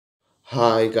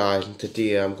Hi guys, and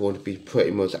today I'm going to be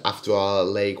pretty much after our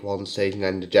League One season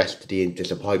ended yesterday in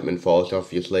disappointment for us,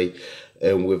 obviously,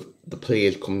 with the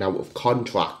players coming out of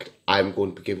contract. I'm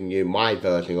going to be giving you my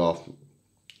version of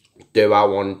do I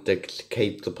want to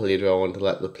keep the player, do I want to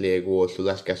let the player go? So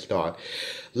let's get started.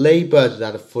 Lee Bird has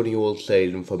had a funny old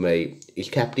season for me. He's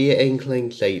kept 18 clean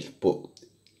sheets, but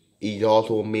he's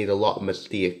also made a lot of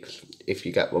mistakes, if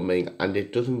you get what I mean. And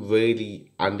it doesn't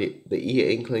really, the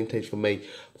 18 clean sheets for me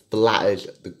flatters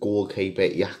the goalkeeper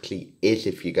he actually is,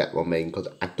 if you get what I mean, because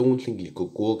I don't think he's a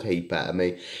good goalkeeper. I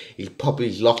mean, he's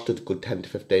probably lost a good 10 to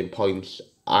 15 points,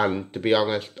 and to be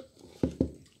honest,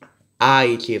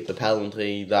 I gave the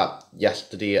penalty that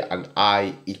yesterday, and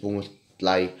he's almost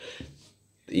like,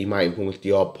 he might have won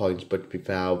the odd points, but to be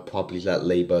fair, I'll probably let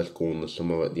Labour's go in the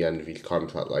summer at the end of his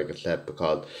contract, like I said,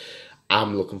 because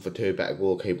I'm looking for two better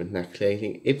goalkeepers next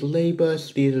season. If Labour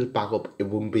stays as backup, it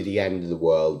wouldn't be the end of the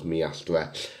world, me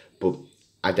after, but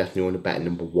I definitely want a better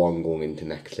number one going into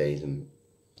next season.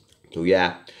 So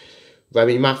yeah,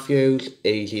 Remy Matthews,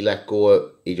 easy let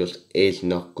go. He just is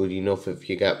not good enough, if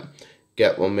you get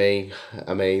what I mean.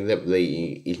 I mean,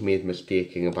 literally, he's made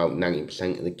mistakes in about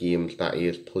 90% of the games that he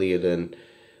has played in.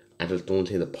 I just don't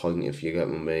see the point, if you get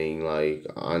what I mean. Like,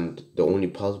 and the only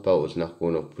positive about it's not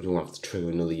going up. We don't have to trigger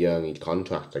another year in his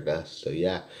contract, I guess. So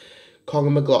yeah,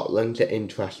 Conor McLaughlin's an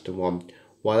interesting one.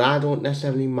 While I don't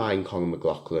necessarily mind Conor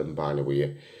McLaughlin, by the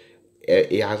way,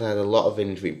 he has had a lot of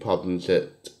injury problems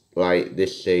like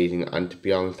this season, and to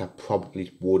be honest, I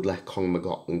probably would let Conor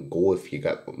McLaughlin go, if you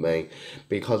get what I mean,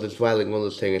 because as well, another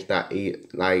thing is that he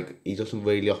doesn't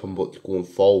really offer much going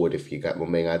forward, if you get what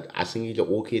I mean. I think he's an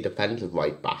okay defensive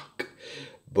right back,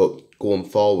 but going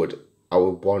forward, I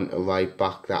would want a right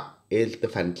back that is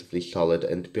defensively solid,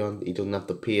 and to be honest, he doesn't have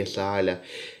the pace either.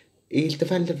 He's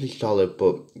defensively solid,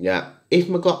 but yeah, if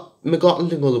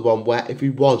McLaughlin's another one where if he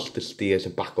was to stay as a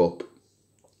backup,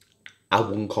 I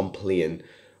wouldn't complain,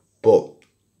 but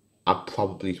I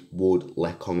probably would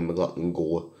let Conor McLaughlin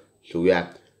go. So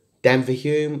yeah, Denver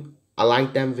Hume, I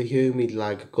like Denver Hume. He's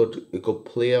like a good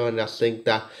player, and I think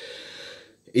that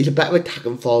he's a better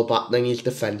attacking fullback than he is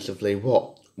defensively.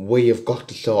 What we have got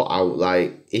to sort out,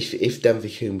 like if Denver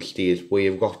Hume stays, we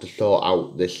have got to sort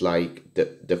out this like the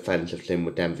defensive thing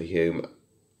with Denver Hume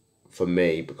for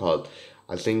me, because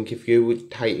I think if you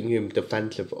would tighten him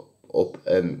defensive up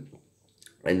and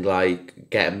like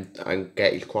get him and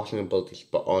get his crossing ability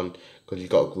spot on, because he's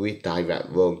got a great direct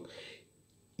run.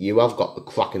 You have got a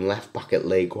cracking left back at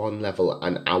League One level,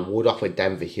 and I would offer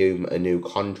Denver Hume a new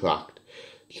contract.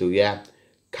 So yeah,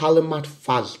 Callum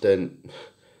McFadden,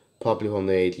 probably one of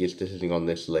the easiest decisions on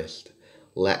this list.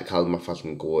 Let Callum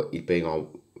McFadden go. He's been on,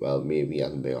 well, maybe he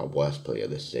hasn't been our worst player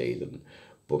this season,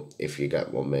 but if you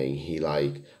get what I mean, he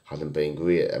like hasn't been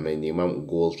great. I mean, the amount of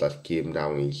goals that came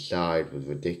down his side was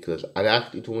ridiculous. I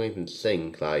actually don't even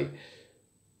think like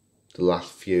the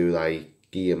last few like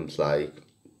games, like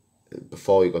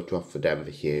before he got dropped for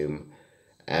Denver Hume,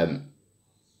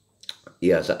 he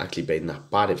hasn't actually been that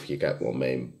bad, if you get what I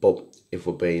mean. But if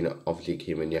we're being, obviously he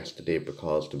came in yesterday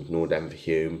because there was no Denver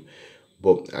Hume,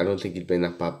 but I don't think he's been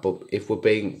that bad. But if we're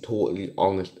being totally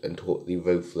honest and totally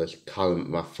ruthless, Callum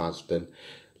McFadden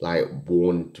like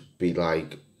won't be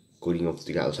like good enough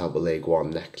to get us out of League One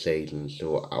next season.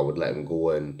 So I would let him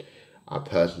go, and I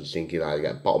personally think he'll either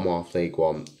get bottom off League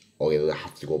One or he'll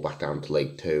have to go back down to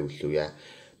League Two. So yeah,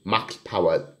 Max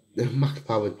Power. Max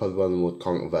Power is probably one of the most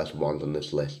controversial ones on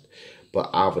this list,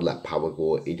 but I would let Power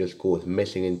go. He just goes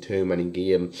missing in too many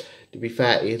games. To be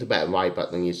fair, he is a better right back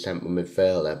than he's central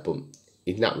midfielder, but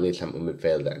he's not really a central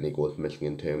midfielder, and he goes missing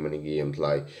in too many games.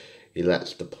 Like, he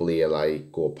lets the player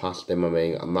like go past him. I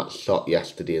mean, and that shot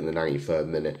yesterday in the 93rd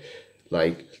minute,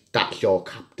 like, that's your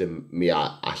captain, me,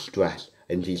 I stress,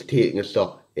 and he's taking a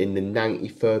shot in the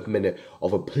 93rd minute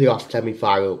of a playoff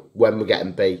semi-final when we're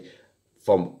getting beat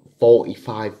from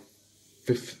 45,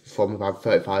 from about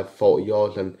 35, 40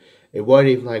 yards, and it weren't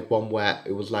even like one where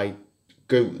it was like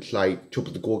Goots like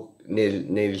triple the goal,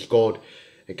 nearly scored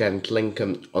against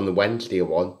Lincoln on the Wednesday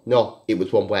one. No, it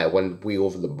was one where it went way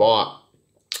over the bar,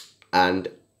 and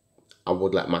I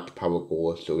would let Max Power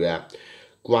go. So yeah,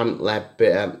 Grant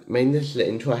Ledbetter. I mean, this is an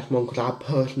interesting one because I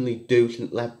personally do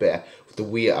think Ledbetter, with the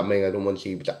way, I mean, I don't want to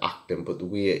see the acting, but the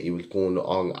way he was going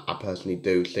on, I personally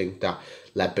do think that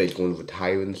Ledbetter's going to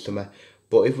retire in the summer.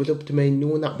 But if it was up to me,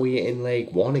 knowing that we're in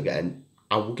League One again,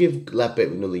 I will give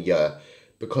Ledbetter another year,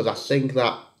 because I think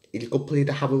that he's a good player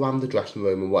to have around the dressing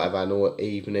room and whatever. I know,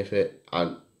 even if it,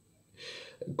 and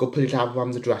good player to have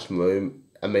around the dressing room.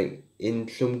 I mean, in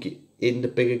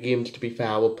the bigger games, to be fair,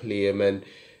 I will play him,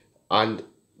 and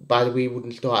by the way, he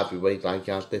wouldn't start every week like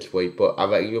he has this week, but I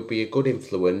reckon he'll be a good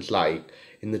influence, like,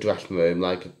 in the dressing room,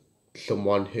 like,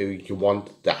 someone who you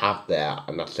want to have there,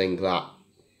 and I think that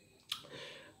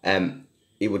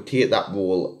he would take that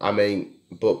role. I mean,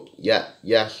 but yeah,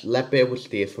 yes, Ledbetter would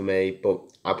stay for me, but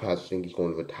I personally think he's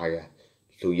going to retire.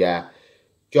 So yeah,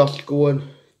 Josh Scowen,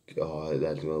 oh,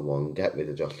 there's another one. Get rid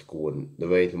of Josh Scowen. The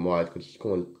reason why is because he's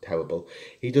going terrible.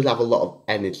 He does have a lot of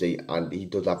energy and he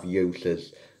does have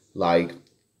uses, like,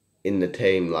 in the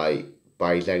team, like,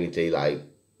 by his energy, like,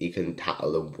 he can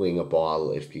tackle and wing a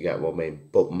ball, if you get what I mean.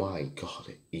 But my God,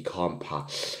 he can't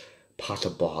pass a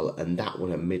ball, and that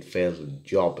one a midfielder's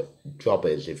job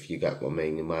is, if you get what I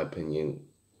mean, in my opinion.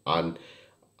 And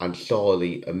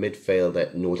surely a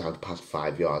midfielder knows how to pass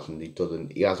 5 yards, and he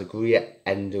doesn't. He has a great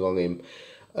ending on him,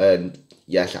 and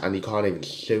yes, and he can't even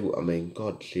shoot. I mean,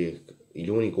 God's sake, his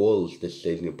only goals this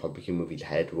season he probably came with his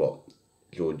head. What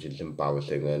George is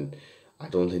embarrassing, and I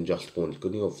don't think Josh Scowen's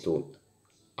good enough. So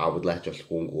I would let Josh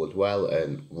Scowen go as well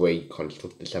and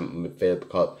reconstruct the centre midfield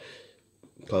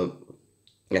because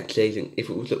next season, if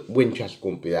it was Winchester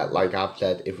wouldn't be there. Like I've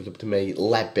said, if it was up to me,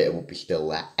 Ledbetter would be still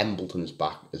there. Embleton's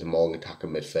back as a more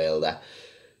attacking midfielder.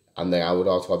 And then I would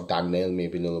also have Dan Neil,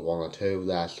 maybe another one or two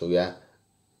there. So yeah.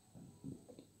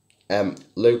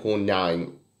 Luke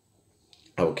 09,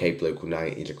 I would keep Luke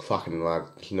 09. He's a cracking lad.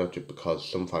 It's not just because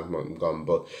some fans might have gone,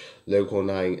 but Luke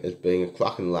 09 is being a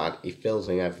cracking lad. He fills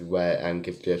in everywhere and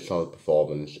gives you a solid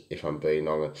performance, if I'm being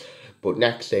honest. But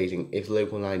next season, if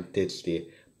Luke 09 did stay,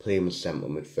 play him as centre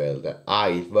midfielder.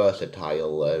 He's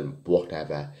versatile and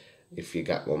whatever, if you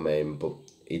get what I mean, but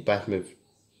he's best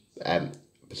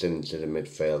positioned as a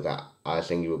midfielder. I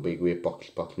think he would be a great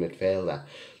box-to-box midfielder.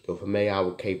 So for me, I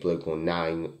would keep Luke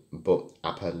 09, but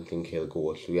I personally think he'll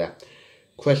go. So yeah,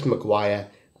 Chris Maguire,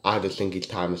 I just think his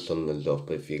time at Sunderland's up,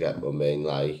 if you get what I mean.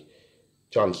 Like,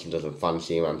 Johnson doesn't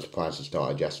fancy him. I'm surprised he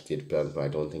started yesterday, but I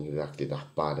don't think he was actually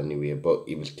that bad anyway. But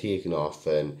he was taken off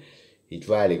and he's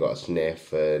rarely got a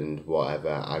sniff and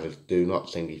whatever. I just do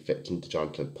not think he fits into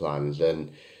Johnson's plans.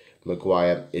 And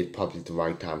Maguire, is probably the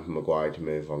right time for Maguire to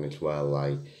move on as well.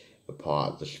 Like, a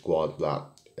part of the squad that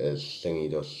is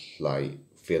thingy just, like,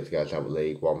 failed to get out of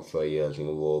League One 3 years in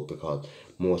a row, because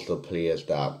most of the players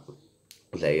that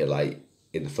they are, like,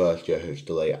 in the first year who's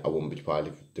delayed, I wouldn't be surprised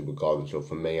if they were gone. So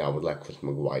for me, I would let Chris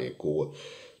Maguire go.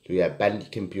 So yeah,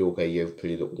 Benedict Bioga, youth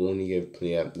player, the only youth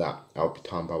player that I'll be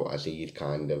talking about as he's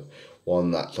kind of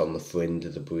one that's on the fringe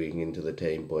of the bringing into the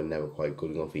team, but never quite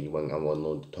good enough. He went and won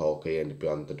loads of talk here, and to be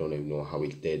honest, I don't even know how he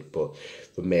did. But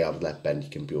for me, I would let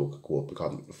Benedict Bioga go,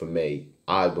 because for me,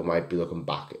 I might be looking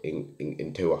back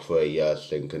in 2 or 3 years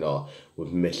thinking, oh,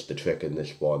 we've missed the trick in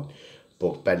this one.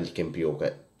 But Benedict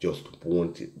Bioga just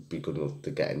won't be good enough to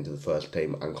get into the first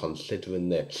team. And considering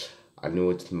this, I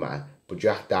know it's mad, but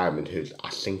Jack Diamond, who's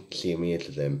I think the same age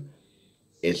as him,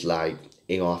 is like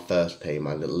in our first team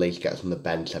and at least gets on the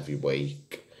bench every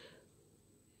week.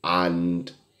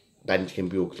 And Benedict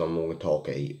Bioga's on loan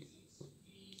talkie,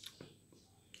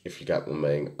 if you get what I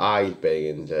mean. He's big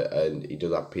into it, and he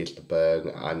does have pace to burn,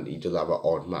 and he does have an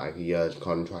automatic year's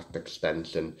contract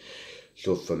extension.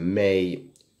 So for me,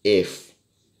 if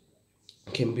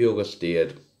Kim Bioga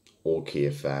stayed, okay,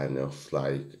 fair enough,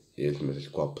 like, he's made a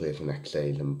squad play for next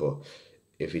season, but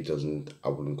if he doesn't, I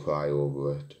wouldn't cry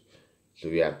over it. So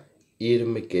yeah,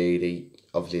 Aidan McGeady,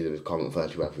 obviously there was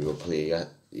controversy whether he would play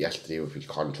yesterday with his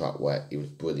contract, where he was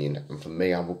brilliant, and for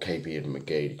me, I would keep Aidan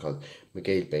McGeady, because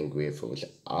McGeady's been great for us.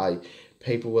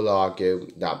 People will argue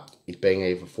that he's been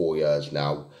here for 4 years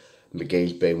now.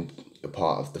 McGeady's been a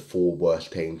part of the 4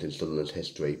 worst teams in Sunderland's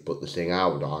history, but the thing I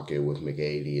would argue with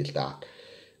McGeady is that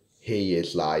he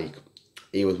is like,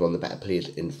 he was one of the better players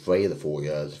in 3 of the 4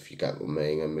 years, if you get what I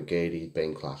mean, and McGeady's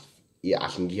been class. Yeah, I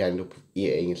think he ended up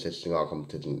 18 assists in our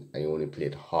competition, and he only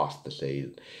played half the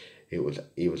season.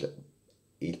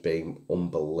 He's been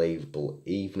unbelievable.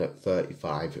 Even at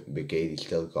 35, McGeady's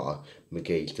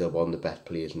still one of the best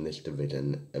players in this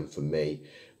division, and for me,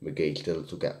 McGeady still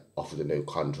to get offered a new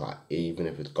contract, even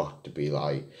if it's got to be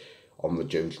like on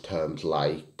reduced terms,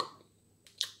 like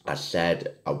I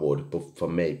said I would. But for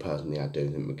me personally, I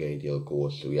don't think McGeady will go.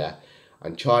 So yeah,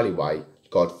 and Charlie White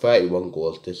scored 31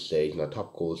 goals this season, a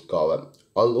top goal scorer.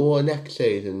 Although next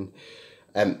season,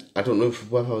 I don't know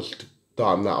whether I was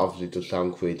starting that, obviously does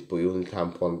sound crazy, but he only can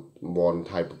one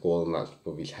type of goal, and that's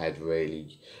with his head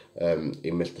really.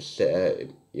 He missed the sitter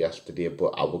yesterday, but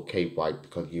I would keep White,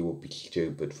 because you would be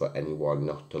stupid for anyone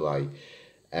not to like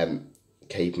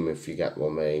keep him, if you get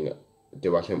what I mean.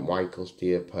 Do I think White will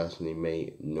stay? Personally,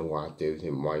 me, no, I do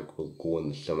think White will go in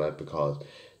the summer, because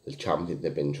the Championship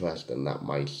of interest, and that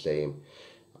might seem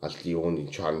as the only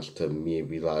chance to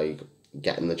maybe like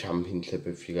getting the championship,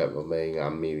 if you get what I mean,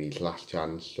 and maybe his last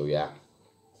chance. So yeah,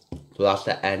 so that's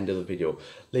the end of the video.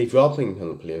 Leave your opinion on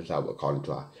the players out of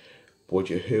contract.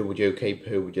 Who would you keep,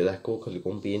 who would you let go? Because it's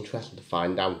going to be interesting to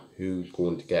find out who's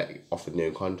going to get offered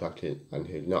new contract and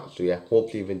who's not. So yeah,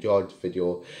 hopefully you've enjoyed the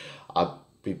video. I'll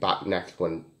be back next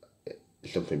when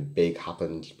something big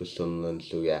happens with Sunderland.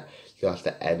 So yeah, so that's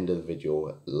the end of the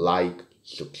video. Like,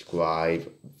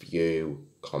 subscribe, view,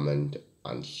 comment,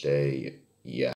 and say yeah.